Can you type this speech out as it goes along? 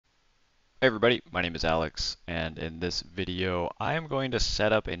Hey everybody, my name is Alex, and in this video I am going to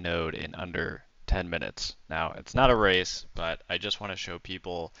set up a node in under 10 minutes. Now, it's not a race, but I just want to show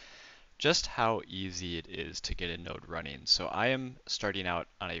people just how easy it is to get a node running. So I am starting out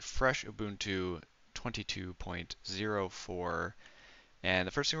on a fresh Ubuntu 22.04, and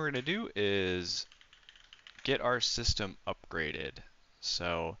the first thing we're going to do is get our system upgraded.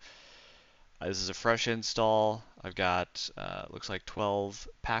 So this is a fresh install. I've got, looks like 12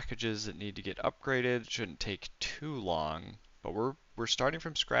 packages that need to get upgraded. It shouldn't take too long, but we're starting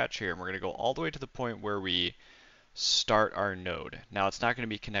from scratch here, and we're going to go all the way to the point where we start our node. Now, it's not going to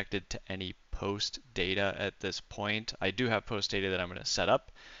be connected to any post data at this point. I do have post data that I'm going to set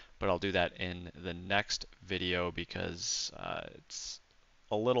up, but I'll do that in the next video because it's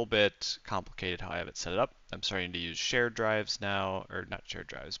a little bit complicated how I have it set up. I'm starting to use shared drives now, or not shared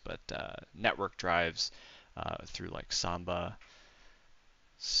drives, but network drives through like Samba.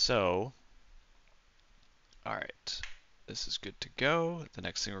 So, all right, this is good to go. The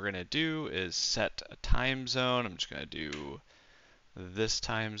next thing we're going to do is set a time zone. I'm just going to do this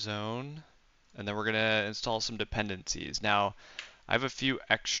time zone, and then we're going to install some dependencies. Now, I have a few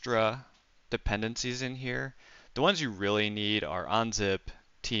extra dependencies in here. The ones you really need are unzip,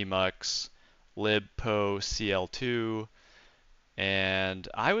 tmux, libpo-cl2, and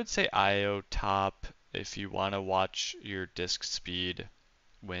I would say iotop if you want to watch your disk speed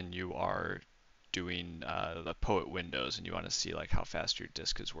when you are doing the poet windows and you want to see like how fast your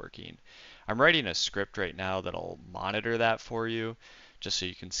disk is working. I'm writing a script right now that'll monitor that for you just so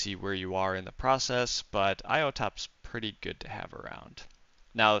you can see where you are in the process, but iotop's pretty good to have around.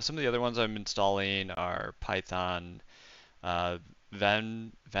 Now, some of the other ones I'm installing are Python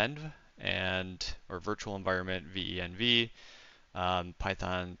venv and or virtual environment venv,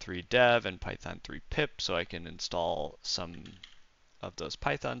 Python 3 dev, and Python 3 pip, so I can install some of those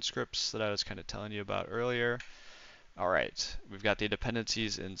Python scripts that I was kind of telling you about earlier. All right, we've got the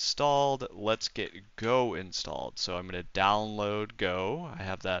dependencies installed. Let's get Go installed. So I'm going to download Go. I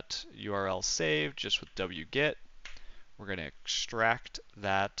have that URL saved just with wget. We're going to extract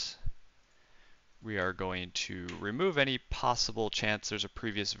that. We are going to remove any possible chance there's a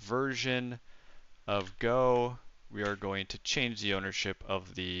previous version of Go. We are going to change the ownership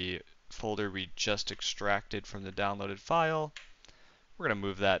of the folder we just extracted from the downloaded file. We're going to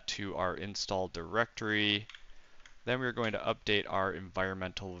move that to our install directory. Then we're going to update our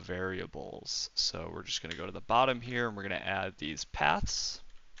environmental variables. So we're just going to go to the bottom here and we're going to add these paths.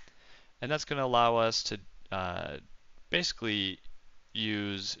 And that's going to allow us to basically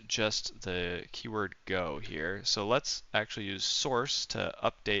use just the keyword go here. So let's actually use source to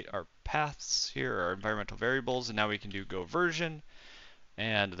update our paths here, our environmental variables, and now we can do go version,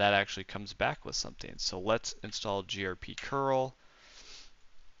 and that actually comes back with something. So let's install grp curl,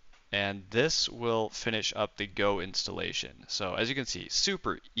 and this will finish up the Go installation. So as you can see,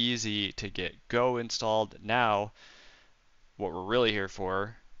 super easy to get Go installed. Now, what we're really here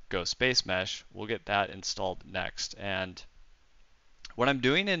for, go-spacemesh, we'll get that installed next. And what I'm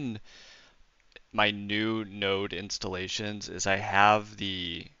doing in my new node installations is I have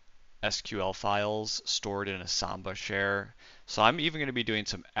the SQL files stored in a Samba share. So I'm even going to be doing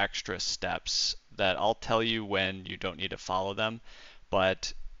some extra steps that I'll tell you when you don't need to follow them.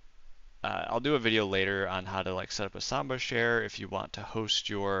 But I'll do a video later on how to like set up a Samba share if you want to host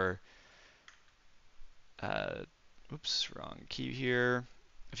your, oops, wrong key here.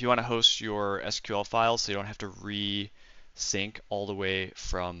 If you want to host your SQL files so you don't have to re-sync all the way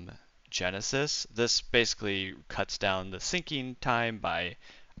from Genesis, this basically cuts down the syncing time by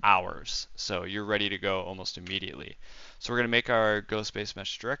hours. So you're ready to go almost immediately. So we're going to make our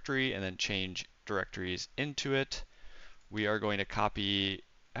go-spacemesh directory and then change directories into it. We are going to copy.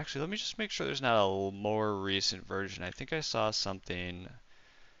 Actually, let me just make sure there's not a more recent version. I think I saw something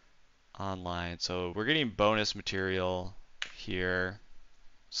online. So we're getting bonus material here,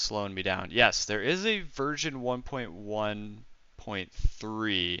 slowing me down. Yes, there is a version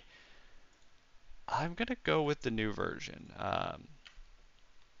 1.1.3. I'm going to go with the new version.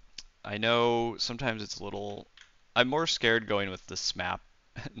 I know sometimes it's a little, I'm more scared going with the SMAP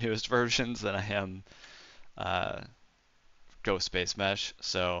newest versions than I am go-spacemesh.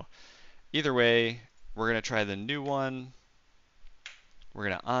 So either way, we're going to try the new one. We're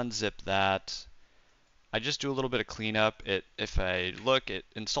going to unzip that. I just do a little bit of cleanup. If I look, it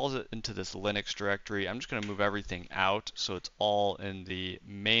installs it into this Linux directory. I'm just going to move everything out so it's all in the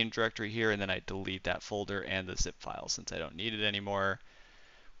main directory here, and then I delete that folder and the zip file since I don't need it anymore.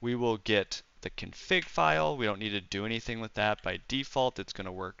 We will get the config file. We don't need to do anything with that. By default, it's going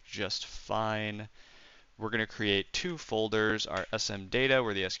to work just fine. we're going to create two folders, our SM data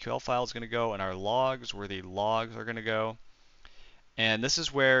where the SQL file is going to go and our logs where the logs are going to go. And this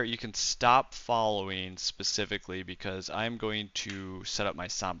is where you can stop following specifically because I'm going to set up my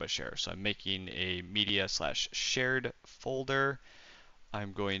Samba share. So I'm making a media/shared folder.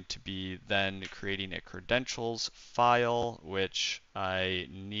 I'm going to be then creating a credentials file, which I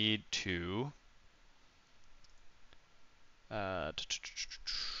need to I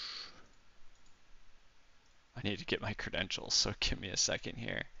need to get my credentials, so give me a second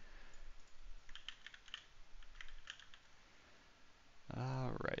here.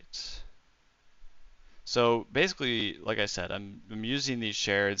 All right. So basically, like I said, I'm using these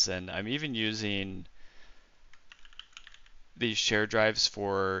shareds, and I'm even using these share drives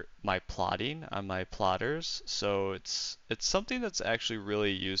for my plotting on my plotters. So it's something that's actually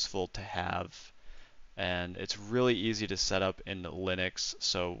really useful to have, and it's really easy to set up in Linux.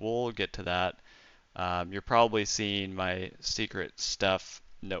 So we'll get to that. You're probably seeing my secret stuff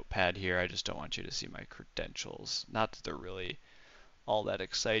notepad here. I just don't want you to see my credentials. Not that they're really all that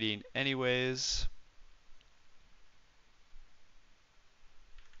exciting anyways.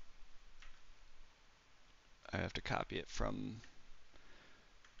 I have to copy it from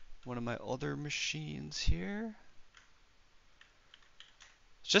one of my other machines here.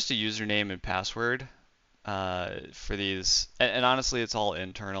 It's just a username and password for these, and honestly it's all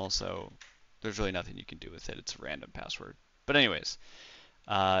internal, so there's really nothing you can do with it. It's a random password. But anyways,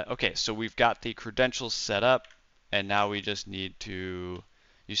 okay, so we've got the credentials set up, and now we just need to,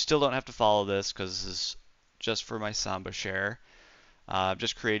 you still don't have to follow this because this is just for my Samba share. I'm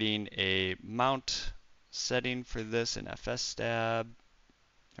just creating a mount setting for this in FS tab,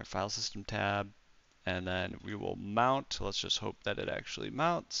 or file system tab, and then we will mount. Let's just hope that it actually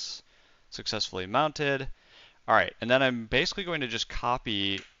mounts. Successfully mounted. All right, and then I'm basically going to just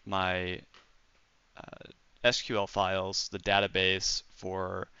copy my SQL files, the database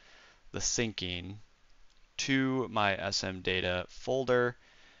for the syncing, to my SM data folder,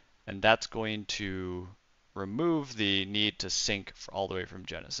 and that's going to remove the need to sync all the way from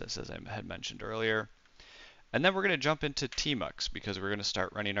Genesis, as I had mentioned earlier. And then we're going to jump into tmux because we're going to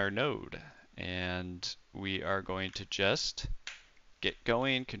start running our node. And we are going to just get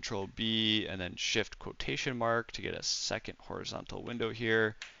going, Control B, and then Shift quotation mark to get a second horizontal window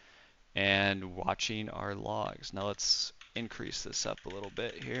here, and watching our logs. Now let's increase this up a little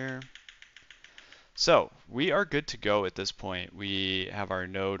bit here. So we are good to go at this point. We have our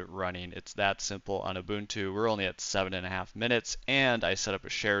node running. It's that simple on Ubuntu. We're only at 7.5 minutes, and I set up a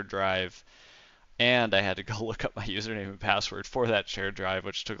shared drive, and I had to go look up my username and password for that shared drive,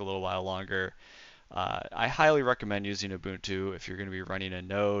 which took a little while longer. I highly recommend using Ubuntu if you're going to be running a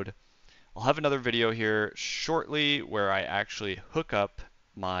node. I'll have another video here shortly where I actually hook up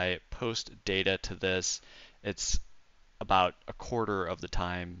my post data to this. It's about a quarter of the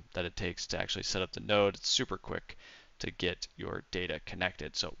time that it takes to actually set up the node. It's super quick to get your data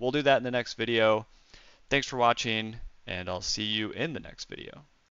connected. So we'll do that in the next video. Thanks for watching, and I'll see you in the next video.